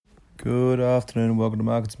Good afternoon and welcome to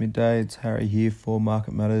Markets Midday. It's Harry here for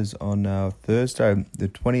Market Matters on Thursday, the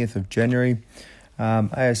 20th of January.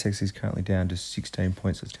 ASX is currently down to 16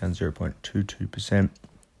 points. It's down 0.22%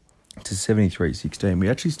 to 73.16. We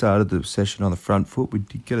actually started the session on the front foot. We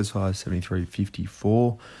did get as high as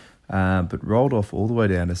 73.54, but rolled off all the way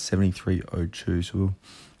down to 73.02. So we're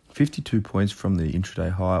 52 points from the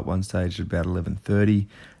intraday high at one stage at about 11.30.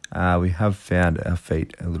 We have found our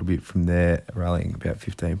feet a little bit from there, rallying about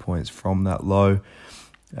 15 points from that low.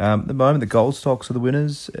 At the moment, the gold stocks are the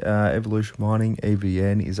winners. Evolution Mining,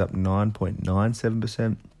 EVN, is up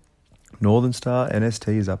 9.97%. Northern Star, NST,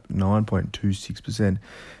 is up 9.26%.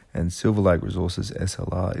 And Silver Lake Resources,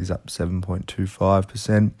 SLR, is up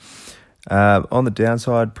 7.25%. On the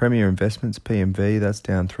downside, Premier Investments, PMV, that's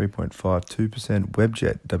down 3.52%.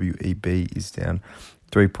 Webjet, WEB, is down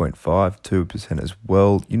 3.52% as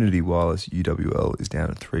well. Unity Wireless, UWL, is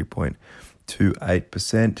down at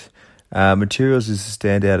 3.28%. Materials is the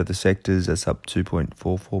standout of the sectors. That's up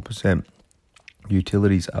 2.44%.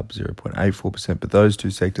 Utilities up 0.84%. But those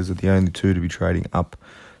two sectors are the only two to be trading up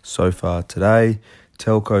so far today.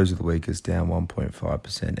 Telcos are the weakest, down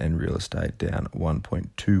 1.5%, and real estate down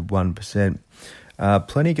 1.21%.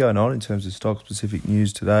 Plenty going on in terms of stock-specific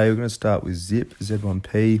news today. We're going to start with Zip,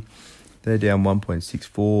 Z1P. They're down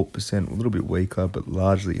 1.64%, a little bit weaker, but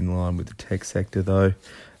largely in line with the tech sector, though.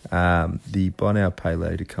 The Buy Now, Pay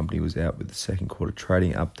Later company was out with the second quarter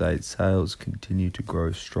trading update. Sales continue to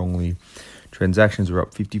grow strongly. Transactions are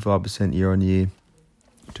up 55% year on year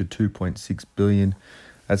to 2.6 billion.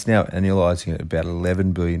 That's now annualizing at about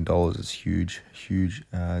 $11 billion. It's huge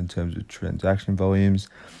in terms of transaction volumes.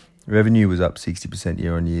 Revenue was up 60%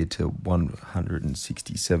 year on year to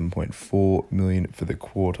 167.4 million for the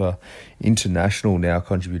quarter. International now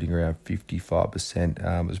contributing around 55%.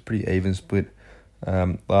 It was a pretty even split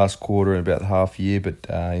last quarter and about half year, but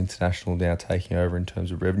international now taking over in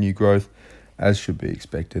terms of revenue growth, as should be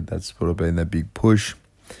expected. That's sort of been their big push.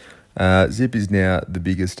 Zip is now the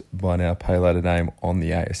biggest Buy Now, Pay Later name on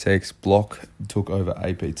the ASX. Block took over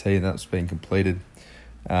APT, and that's been completed.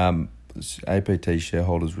 APT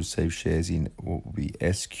shareholders receive shares in what will be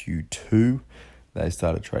SQ2. They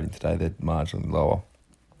started trading today. They're marginally lower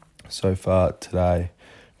so far today.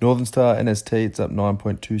 Northern Star, NST, it's up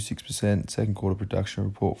 9.26%. Second quarter production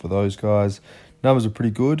report for those guys. Numbers are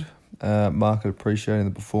pretty good. Market appreciating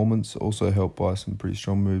the performance, also helped by some pretty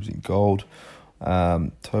strong moves in gold.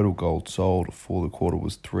 Total gold sold for the quarter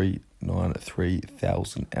was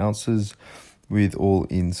 393,000 ounces, with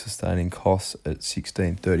all-in sustaining costs at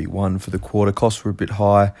 $1,631 for the quarter. Costs were a bit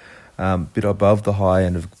high, bit above the high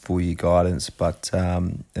end of full-year guidance, but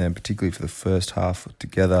and particularly for the first half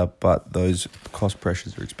together. But those cost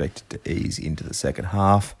pressures are expected to ease into the second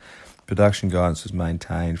half. Production guidance was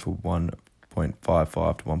maintained for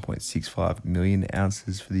 1.55 to 1.65 million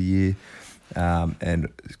ounces for the year, and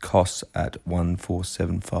costs at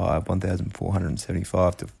 1,475 to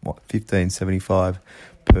 1,575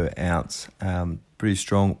 per ounce. Pretty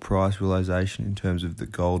strong price realization in terms of the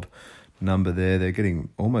gold number there. They're getting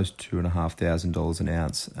almost $2,500 an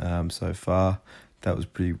ounce so far. That was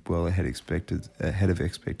pretty well ahead of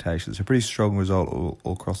expectations. A pretty strong result all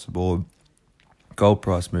across the board. Gold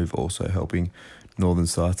price move also helping Northern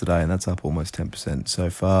Star today, and that's up almost 10%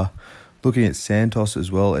 so far. Looking at Santos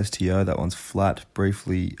as well, STO, that one's flat.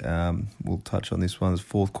 Briefly, we'll touch on this one.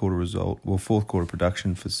 Fourth quarter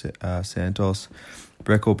production for Santos.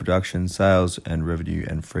 Record production, sales and revenue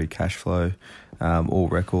and free cash flow, all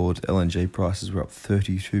record. LNG prices were up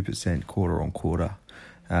 32% quarter on quarter.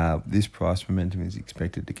 This price momentum is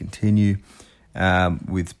expected to continue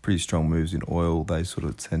with pretty strong moves in oil. They sort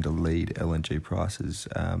of tend to lead LNG prices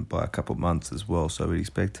by a couple of months as well. So we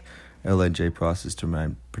expect LNG prices to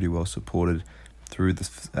remain pretty well supported through the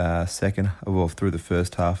through the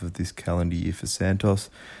first half of this calendar year for Santos.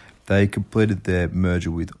 They completed their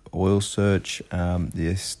merger with Oil Search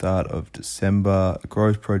the start of December.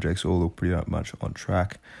 Growth projects all look pretty much on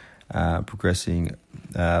track, progressing.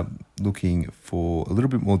 Looking for a little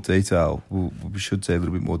bit more detail. We should say a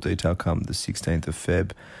little bit more detail come the 16th of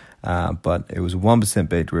Feb. But it was a 1%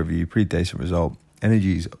 beat to revenue, pretty decent result.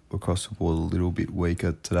 Energies across the board a little bit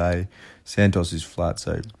weaker today. Santos is flat,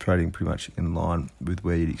 so trading pretty much in line with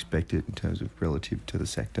where you'd expect it in terms of relative to the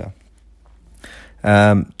sector.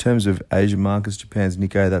 In terms of Asian markets, Japan's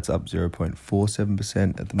Nikkei, that's up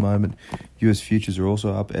 0.47% at the moment. US futures are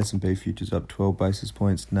also up. S&P futures up 12 basis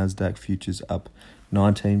points. NASDAQ futures up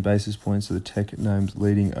 19 basis points. So the tech names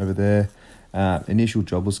leading over there. Initial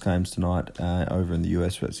jobless claims tonight over in the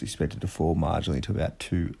US, where it's expected to fall marginally to about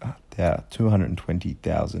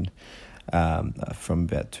 220,000. from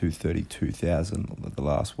about 232,000 the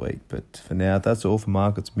last week. But for now, that's all for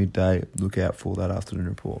markets midday. Look out for that afternoon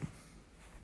report.